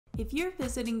If you're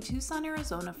visiting Tucson,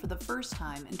 Arizona for the first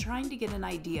time and trying to get an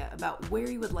idea about where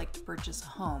you would like to purchase a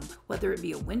home, whether it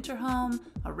be a winter home,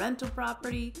 a rental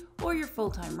property, or your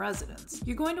full-time residence,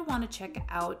 you're going to want to check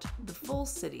out the full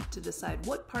city to decide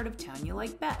what part of town you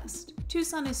like best.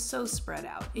 Tucson is so spread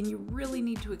out, and you really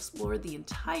need to explore the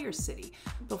entire city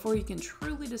before you can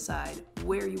truly decide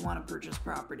where you want to purchase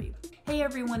property. Hey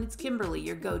everyone, it's Kimberly,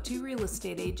 your go-to real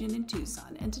estate agent in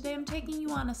Tucson, and today I'm taking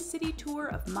you on a city tour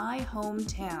of my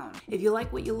hometown. If you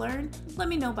like what you learned, let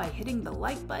me know by hitting the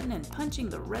like button and punching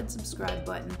the red subscribe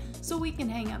button so we can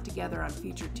hang out together on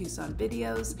future Tucson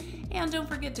videos. And don't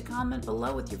forget to comment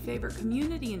below with your favorite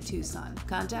community in Tucson.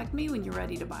 Contact me when you're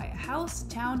ready to buy a house,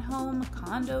 townhome,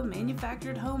 condo,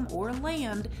 manufactured home, or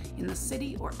land in the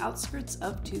city or outskirts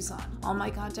of Tucson. All my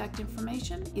contact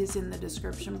information is in the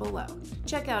description below.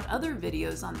 Check out other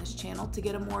videos on this channel to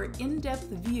get a more in-depth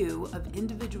view of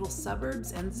individual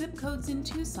suburbs and zip codes in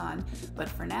Tucson, but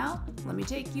for now, let me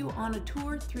take you on a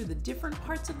tour through the different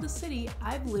parts of the city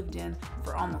I've lived in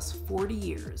for almost 40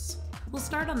 years. We'll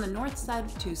start on the north side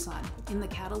of Tucson, in the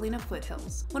Catalina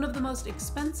foothills, one of the most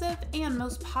expensive and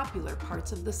most popular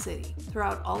parts of the city.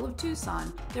 Throughout all of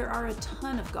Tucson, there are a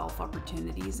ton of golf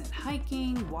opportunities and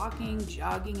hiking, walking,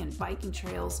 jogging, and biking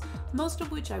trails, most of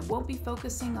which I won't be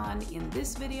focusing on in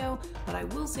this video, but I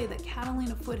will say that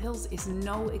Catalina foothills is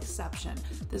no exception.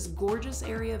 This gorgeous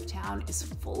area of town is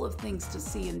full of things to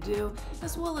see and do,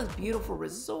 as well as beautiful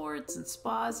resorts and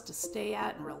spas to stay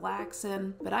at and relax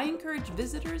in. But I encourage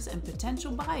visitors and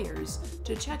potential buyers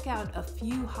to check out a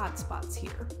few hotspots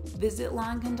here. Visit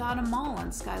La Encantada Mall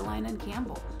on Skyline and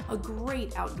Campbell, a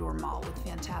great outdoor mall with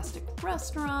fantastic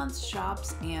restaurants,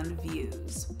 shops, and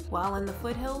views. While in the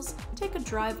foothills, take a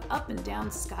drive up and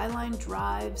down Skyline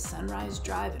Drive, Sunrise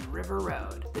Drive, and River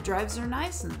Road. The drives are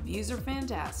nice and the views are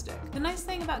fantastic. The nice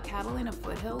thing about Catalina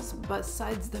foothills,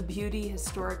 besides the beauty,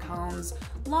 historic homes,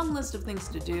 long list of things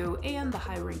to do, and the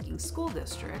high-ranking school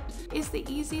district, is the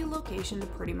easy location to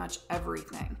pretty much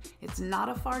everything. It's not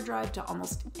a far drive to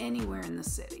almost anywhere in the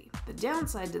city. The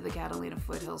downside to the Catalina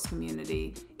foothills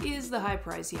community is the high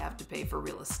price you have to pay for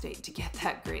real estate to get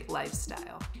that great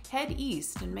lifestyle. Head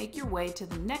east and make your way to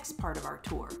the next part of our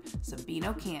tour,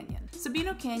 Sabino Canyon.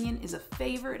 Sabino Canyon is a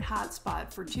favorite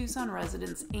hotspot for Tucson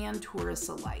residents and tourists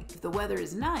alike. If the weather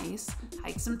is nice,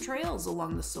 hike some trails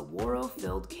along the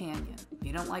saguaro-filled canyon. If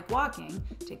you don't like walking,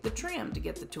 take the tram to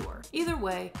get the tour. Either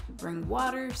way, bring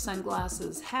water,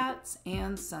 sunglasses, hats,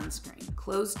 and sunscreen.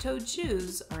 Closed-toed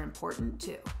shoes are important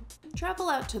too. Travel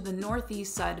out to the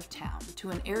northeast side of town to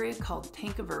an area called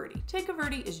Tanque Verde. Tanque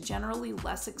Verde is generally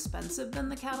less expensive than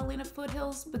the Catalina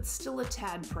foothills, but still a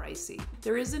tad pricey.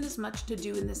 There isn't as much to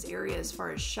do in this area as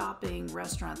far as shopping,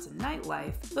 restaurants, and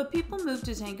nightlife, but people move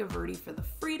to Tanque Verde for the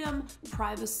freedom,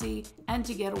 privacy, and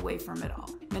to get away from it all.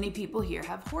 Many people here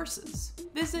have horses.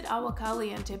 Visit Agua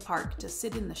Caliente Park to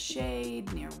sit in the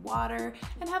shade near water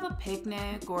and have a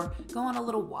picnic, or go on a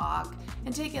little walk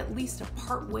and take at least a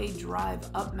part-way drive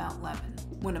up Mount Lemon,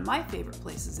 one of my favorite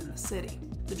places in the city.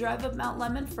 The drive up Mount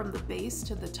Lemon from the base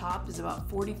to the top is about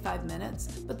 45 minutes,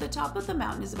 but the top of the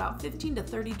mountain is about 15 to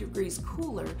 30 degrees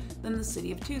cooler than the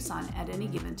city of Tucson at any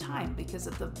given time because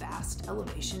of the vast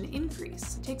elevation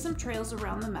increase. Take some trails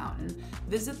around the mountain,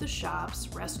 visit the shops,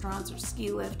 restaurants, or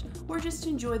ski lift, or just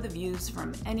enjoy the views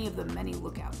from any of the many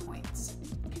lookout points.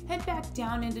 Head back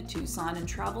down into Tucson and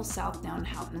travel south down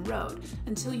Houghton Road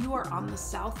until you are on the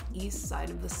southeast side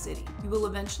of the city. You will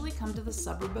eventually come to the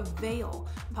suburb of Vail,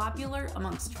 popular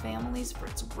amongst families for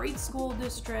its great school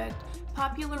district,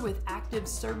 popular with active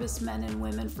servicemen and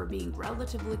women for being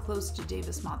relatively close to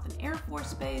Davis-Monthan Air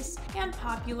Force Base, and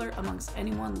popular amongst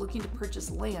anyone looking to purchase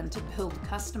land to build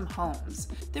custom homes.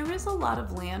 There is a lot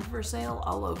of land for sale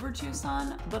all over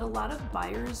Tucson, but a lot of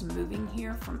buyers moving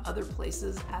here from other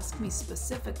places ask me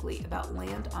specifically about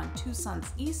land on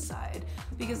Tucson's east side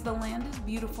because the land is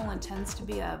beautiful and tends to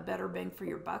be a better bang for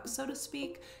your buck, so to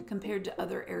speak, compared to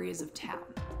other areas of town.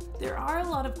 There are a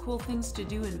lot of cool things to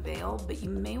do in Vail, but you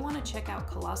may want to check out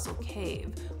Colossal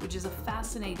Cave, which is a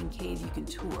fascinating cave you can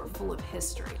tour full of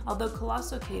history. Although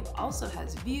Colossal Cave also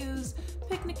has views,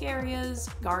 picnic areas,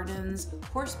 gardens,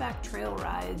 horseback trail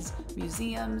rides,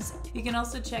 museums. You can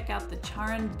also check out the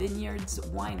Charon Vineyards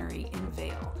Winery in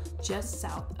Vail, just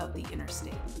south of the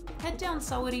interstate. Head down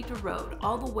Sahuarita Road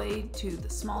all the way to the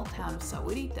small town of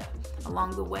Sahuarita.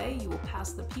 Along the way, you will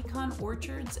pass the pecan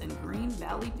orchards and Green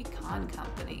Valley Pecan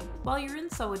Company. While you're in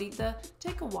Sahuarita,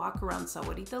 take a walk around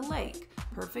Sahuarita Lake,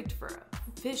 perfect for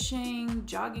fishing,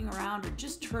 jogging around, or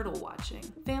just turtle watching.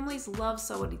 Families love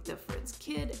Sahuarita for its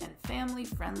kid and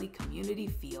family-friendly community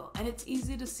feel, and it's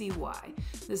easy to see why.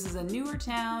 This is a newer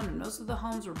town, and most of the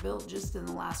homes were built just in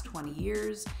the last 20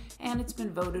 years, and it's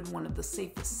been voted one of the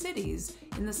safest cities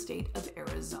in the state of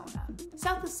Arizona.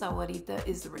 South of Sahuarita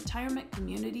is the retirement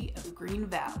community of Green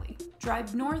Valley.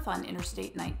 Drive north on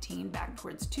Interstate 19 back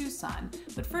towards Tucson,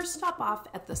 but first stop off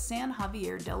at the San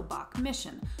Javier del Bac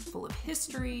Mission, full of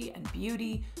history and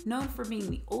beauty, known for being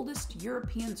the oldest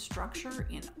European structure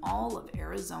in all of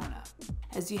Arizona.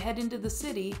 As you head into the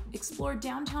city, explore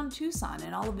downtown Tucson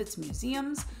and all of its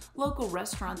museums, local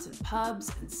restaurants and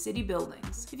pubs, and city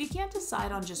buildings. If you can't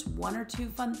decide on just one or two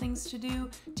fun things to do,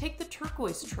 take the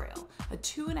Turquoise Trail, a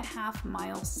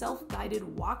 2.5-mile self-guided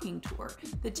walking tour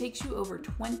that takes you over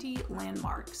 20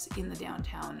 landmarks in the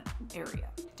downtown area.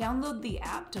 Download the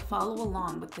app to follow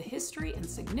along with the history and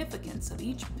significance of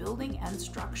each building and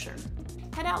structure.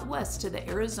 Head out west to the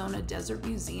Arizona Desert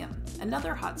Museum,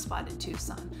 another hotspot in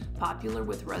Tucson, popular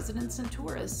with residents and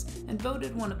tourists, and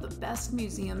voted one of the best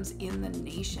museums in the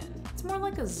nation. It's more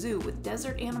like a zoo with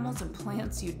desert animals and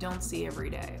plants you don't see every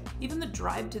day. Even the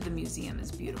drive to the museum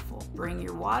is beautiful. Bring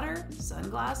your water,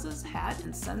 sunglasses, hat,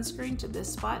 and sunscreen to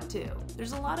this spot too.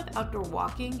 There's a lot of outdoor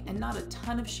walking and not a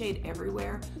ton of shade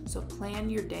everywhere, so plan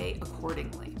your day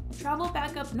accordingly. Travel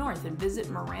back up north and visit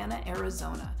Marana,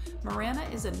 Arizona. Marana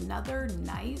is another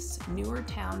nice, newer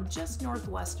town just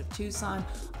northwest of Tucson,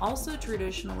 also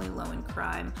traditionally low in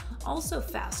crime, also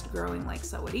fast growing like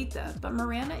Sahuarita, but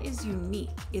Marana is unique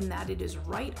in that it is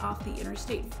right off the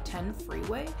Interstate 10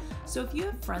 freeway, so if you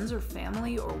have friends or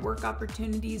family or work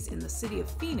opportunities in the city of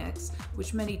Phoenix,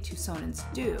 which many Tucsonans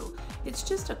do, it's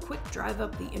just a quick drive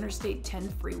up the Interstate 10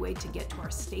 freeway to get to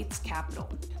our state's capital.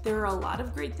 There are a lot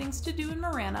of great things to do in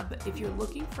Marana, but if you're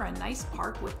looking for a nice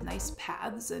park with nice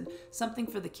paths and something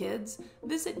for the kids,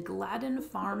 visit Gladden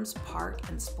Farms Park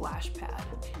and Splash Pad.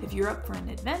 If you're up for an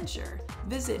adventure,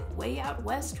 visit Way Out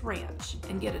West Ranch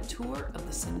and get a tour of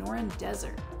the Sonoran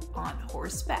Desert on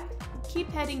horseback.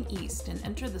 Keep heading east and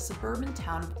enter the suburban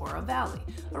town of Oro Valley,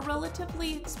 a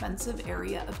relatively expensive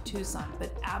area of Tucson,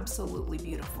 but absolutely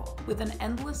beautiful, with an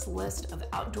endless list of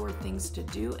outdoor things to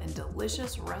do and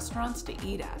delicious restaurants to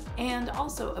eat at, and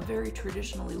also a very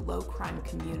traditionally low-crime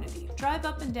community. Drive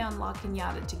up and down La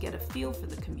Cañada to get a feel for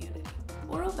the community.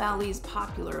 Oro Valley is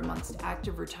popular amongst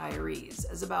active retirees,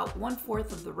 as about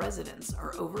 1/4 of the residents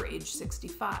are over age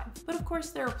 65. But of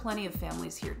course, there are plenty of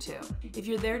families here too. If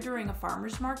you're there during a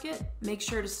farmer's market, make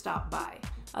sure to stop by.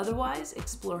 Otherwise,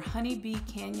 explore Honeybee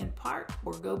Canyon Park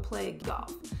or go play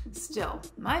golf. Still,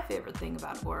 my favorite thing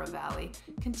about Oro Valley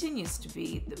continues to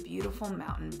be the beautiful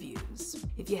mountain views.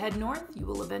 If you head north, you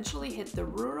will eventually hit the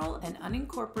rural and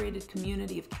unincorporated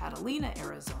community of Catalina,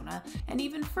 Arizona, and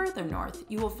even further north,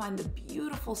 you will find the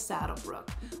beautiful Saddlebrook,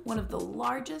 one of the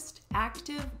largest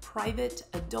active private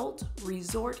adult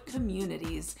resort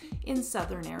communities in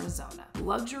southern Arizona.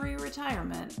 Luxury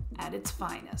retirement at its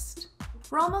finest.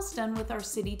 We're almost done with our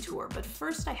city tour, but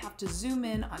first I have to zoom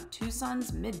in on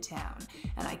Tucson's Midtown,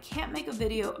 and I can't make a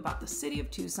video about the city of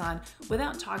Tucson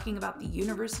without talking about the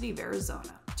University of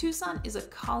Arizona. Tucson is a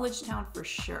college town for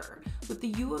sure, with the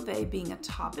U of A being a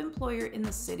top employer in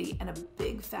the city and a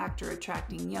big factor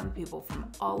attracting young people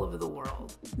from all over the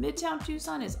world. Midtown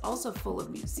Tucson is also full of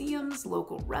museums,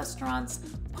 local restaurants,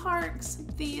 parks,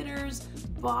 theaters,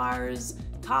 bars,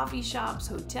 coffee shops,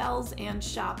 hotels, and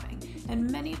shopping, and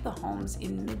many of the homes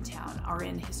in Midtown are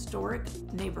in historic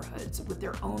neighborhoods with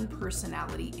their own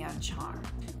personality and charm.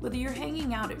 Whether you're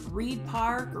hanging out at Reed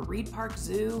Park or Reed Park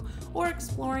Zoo or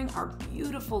exploring our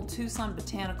beautiful Tucson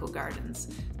Botanical Gardens,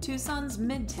 Tucson's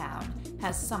Midtown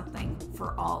has something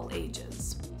for all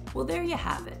ages. Well, there you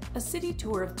have it, a city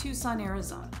tour of Tucson,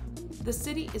 Arizona. The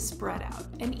city is spread out,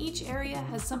 and each area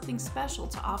has something special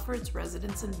to offer its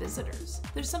residents and visitors.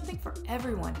 There's something for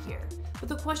everyone here, but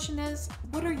the question is,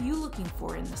 what are you looking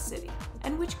for in the city?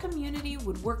 And which community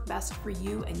would work best for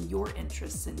you and your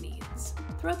interests and needs?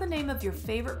 Throw the name of your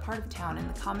favorite part of town in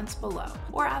the comments below,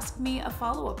 or ask me a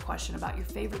follow-up question about your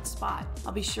favorite spot.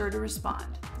 I'll be sure to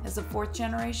respond. As a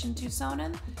 4th-generation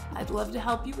Tucsonan, I'd love to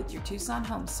help you with your Tucson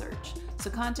home search,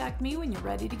 so contact me when you're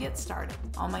ready to get started.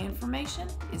 All my information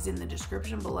is in the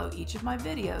description below each of my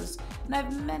videos, and I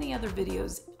have many other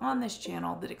videos on this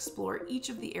channel that explore each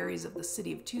of the areas of the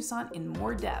city of Tucson in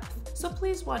more depth, so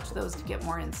please watch those to get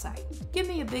more insight. Give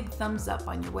me a big thumbs up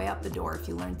on your way out the door if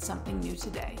you learned something new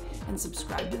today, and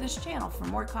subscribe to this channel for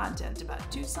more content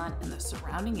about Tucson and the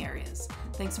surrounding areas.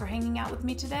 Thanks for hanging out with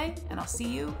me today, and I'll see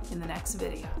you in the next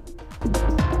video.